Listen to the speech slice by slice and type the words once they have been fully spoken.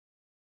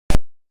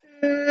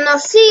Na,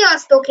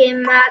 sziasztok, én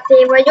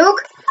Máté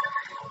vagyok.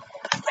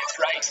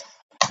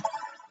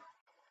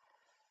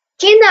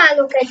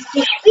 Csinálok egy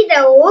kis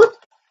videót.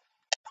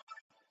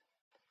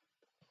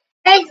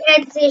 Egy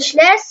edzés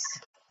lesz,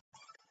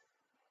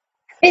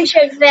 és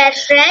egy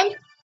verseny.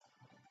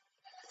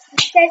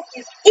 És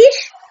kezdjük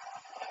is.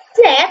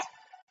 Lehet.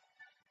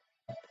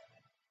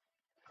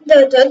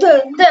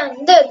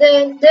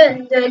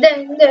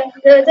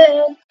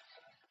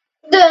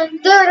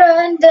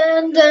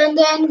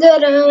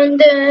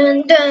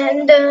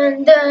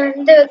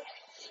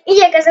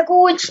 Igyekezek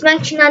úgy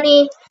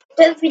megcsinálni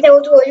több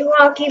videót, hogy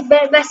valaki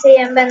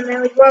beszéljen benne,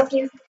 hogy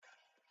valaki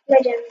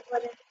legyen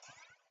vele.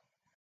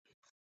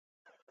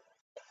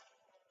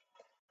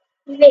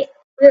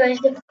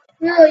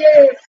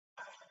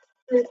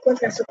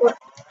 Hozzászokott.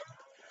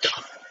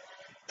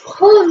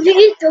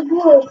 Way to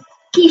go.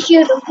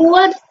 Kísérd a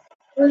hold.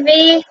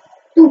 Way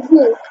to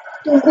go.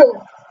 To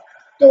go.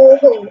 To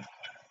go.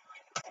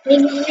 Még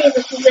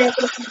nézd, hogy lehet.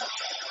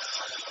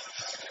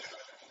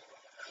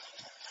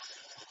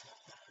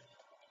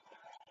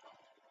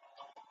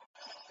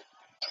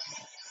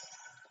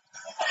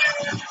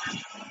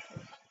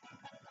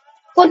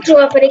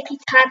 Kontroll pedig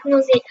itt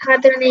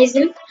hátra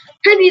nézzünk.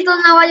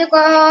 Hamiltonnal vagyok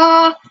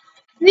a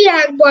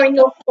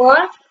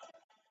világbajnokkal.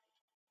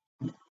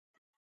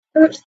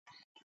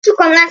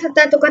 Sokan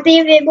láthattátok a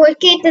tévében, hogy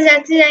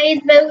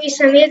 2017-ben Lewis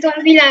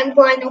Hamilton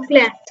világbajnok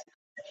lett.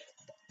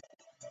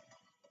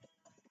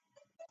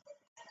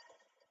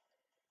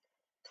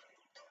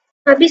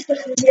 Hát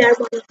biztos, hogy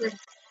világbajnok lett.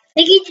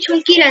 Még így is,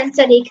 hogy 9.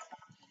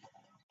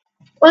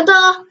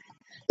 Oda,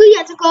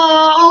 tudjátok,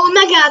 ahol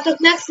megálltak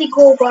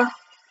Mexikóba.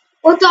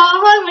 Ott a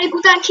harmadik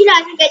után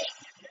csináltak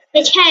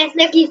egy helyet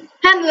neki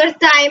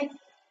Hamilton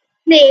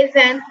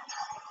néven.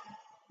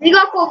 Még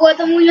akkor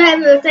voltam úgy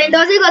Hamilton, de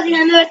az igazi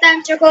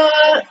Hamilton csak a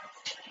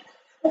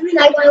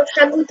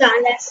világbajnokság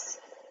után lesz.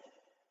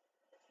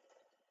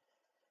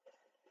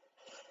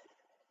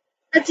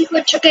 Látszik,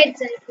 hogy csak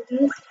edzeni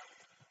fogunk.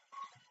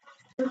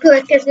 A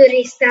következő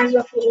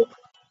résztázba fogunk.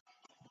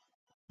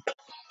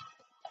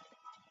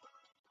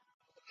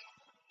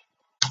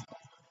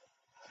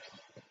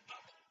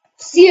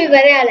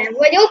 Silver ellen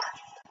vagyok.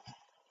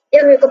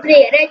 Én vagyok a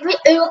player 1, vagy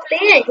ő a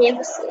player 1,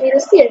 én a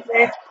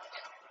Silver.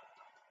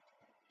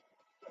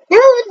 Nem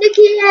volt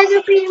neki ez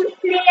a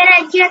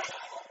player 1-et,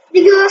 de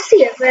a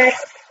Silver.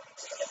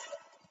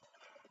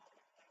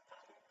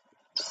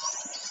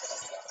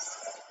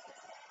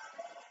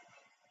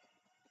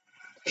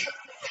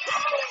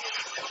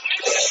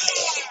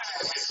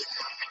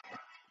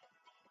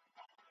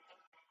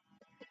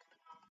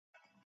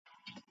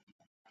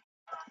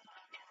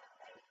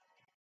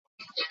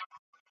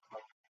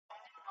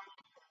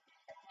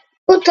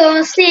 Ott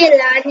a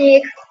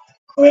szélárnyék,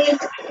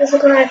 itt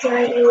azok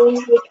általában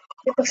ízik,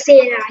 a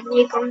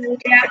szélárnyék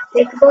amúgy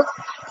játékban.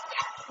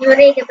 Nagyon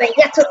régebben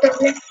játszottam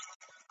le.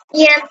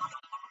 Ilyen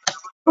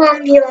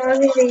hangja a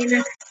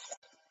vizének.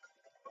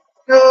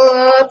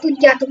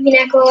 Tudjátok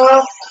minek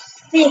a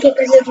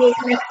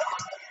fényképezőgépnek.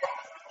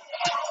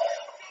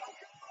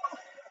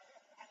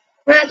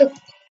 Látod?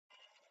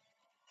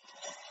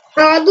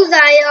 A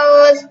duzája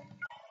az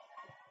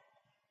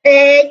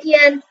egy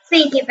ilyen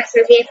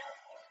fényképezőgép.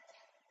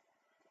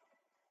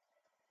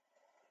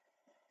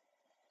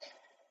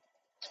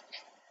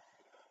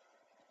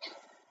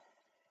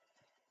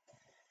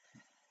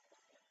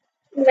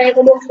 Megyek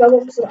a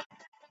boxba.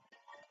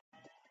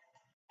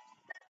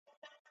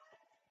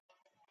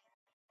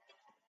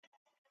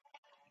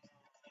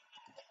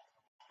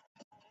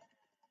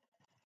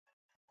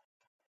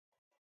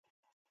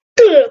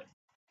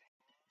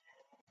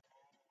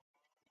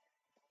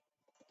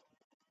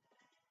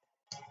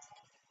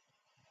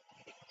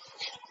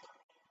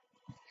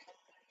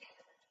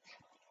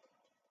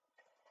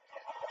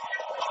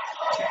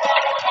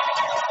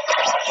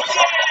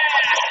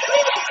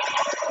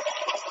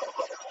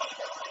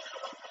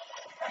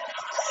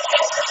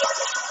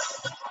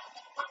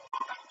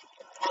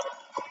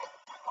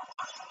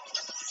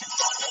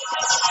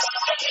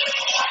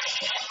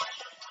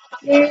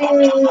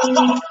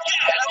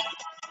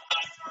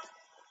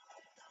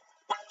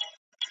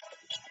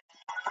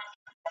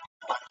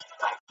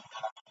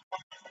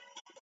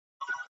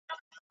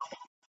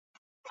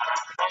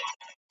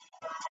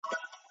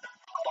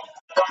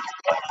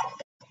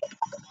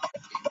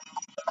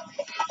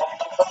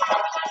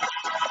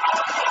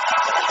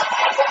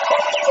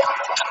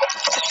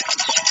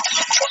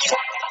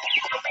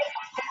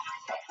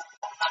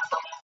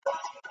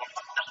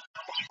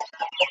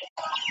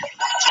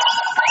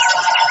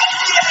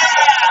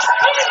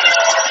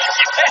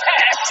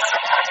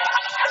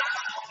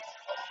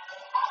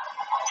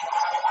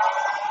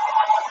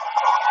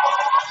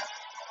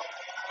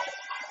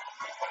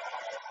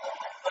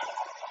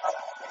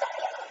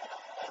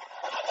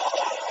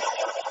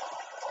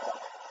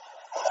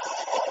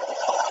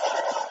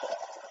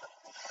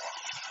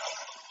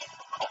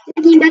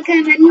 Megint be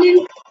kell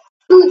mennünk,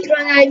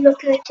 ultra nagyba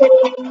kell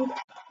cserélnünk.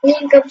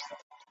 Inkább,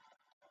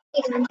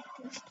 igen,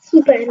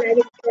 szuper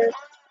nagyot kell.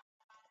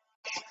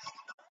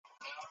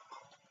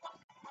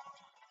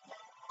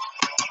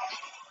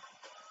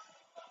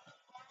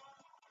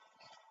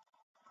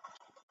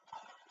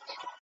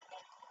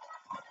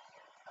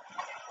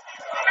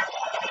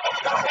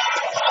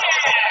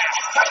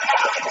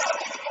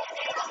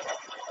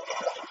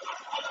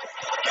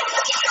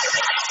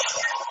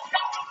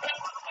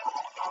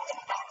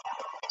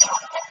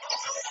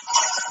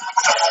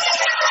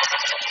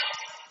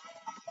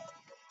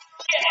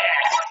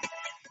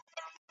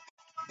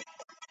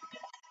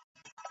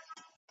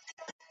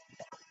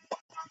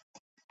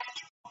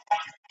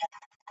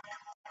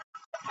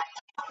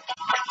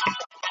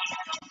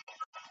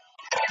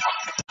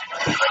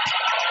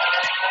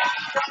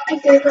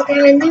 Itt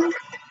kell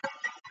mennünk.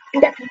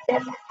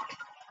 Defektem.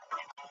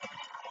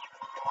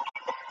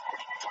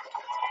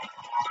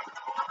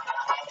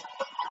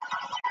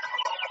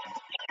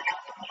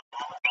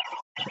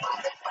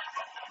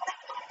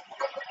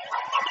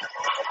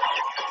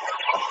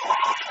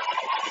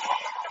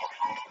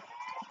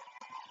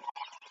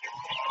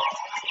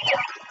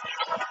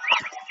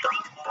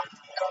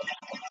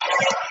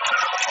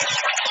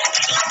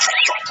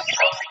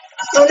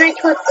 Ha megy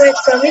 6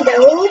 perc a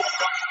videó.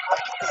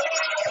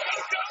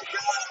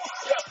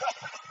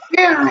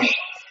 Jaj.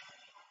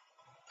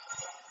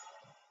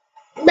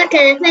 Be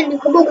kellett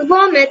mennünk a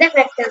boxba, mert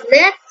defektem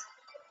lett.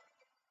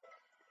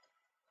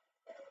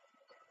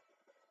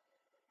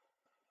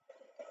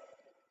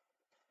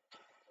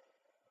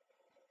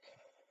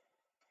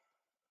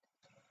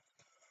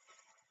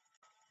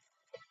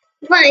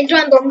 Van egy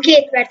random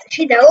 2 perces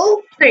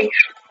videó, fel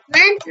is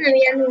ment, nem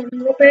ilyen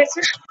 0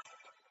 perces.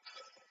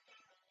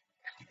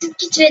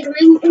 Kicsit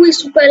még új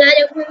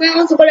szuperlányok, mert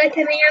azok a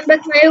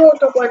legkeményebbek már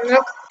jótok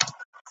vannak.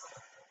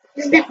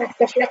 Ez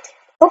defektes lett.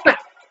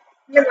 Hoppá!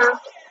 Nem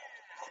áll.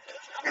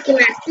 Aki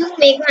másztunk,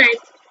 még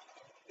van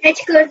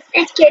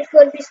egy-két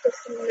kör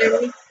biztos tudunk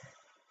menni.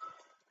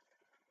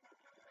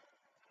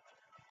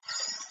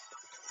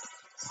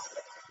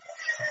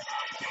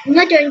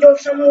 Nagyon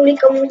gyorsan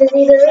múlik amúgy az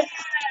idő.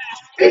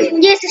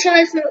 Ugye összesen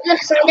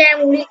lesz, hogy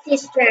elmúlik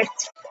 10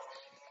 perc.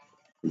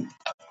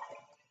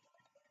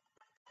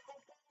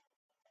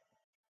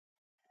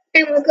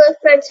 Elmúlik 5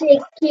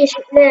 percig ki is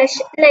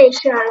le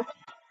is áll.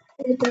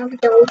 A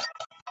videót.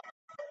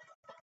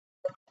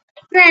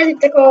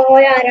 Elvittek a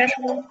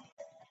járásban.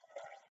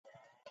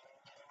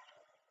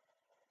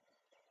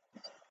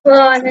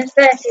 Ezt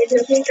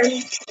elszédlök, mint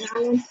amit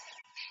csinálom.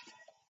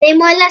 Én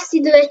majd lesz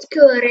idő egy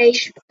körre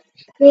is.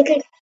 Még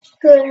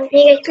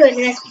egy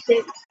körre lesz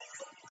idő.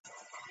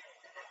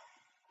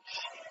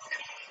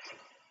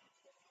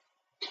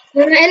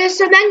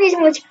 Először megnézem,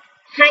 hogy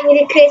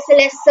hányadik része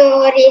lesz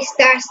a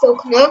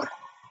résztárszoknak.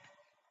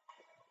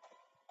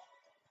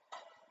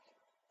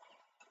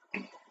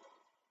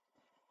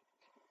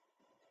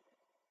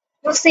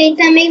 Most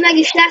szerintem még meg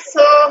is lesz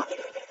a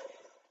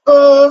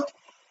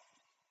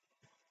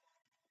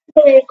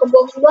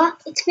boxba.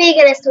 Itt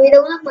vége lesz a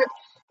videónak, majd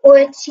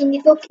olyat is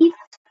indítok ki.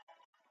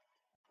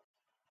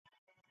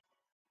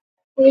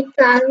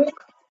 Itt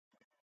állunk.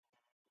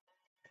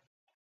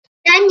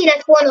 Ennyi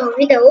lett volna a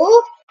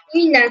videó.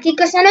 Mindenki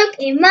köszönök,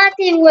 én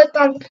Máté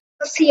voltam.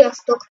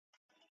 Sziasztok!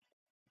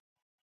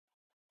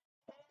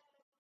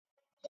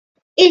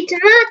 Itt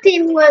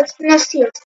Máté volt, na sziasztok!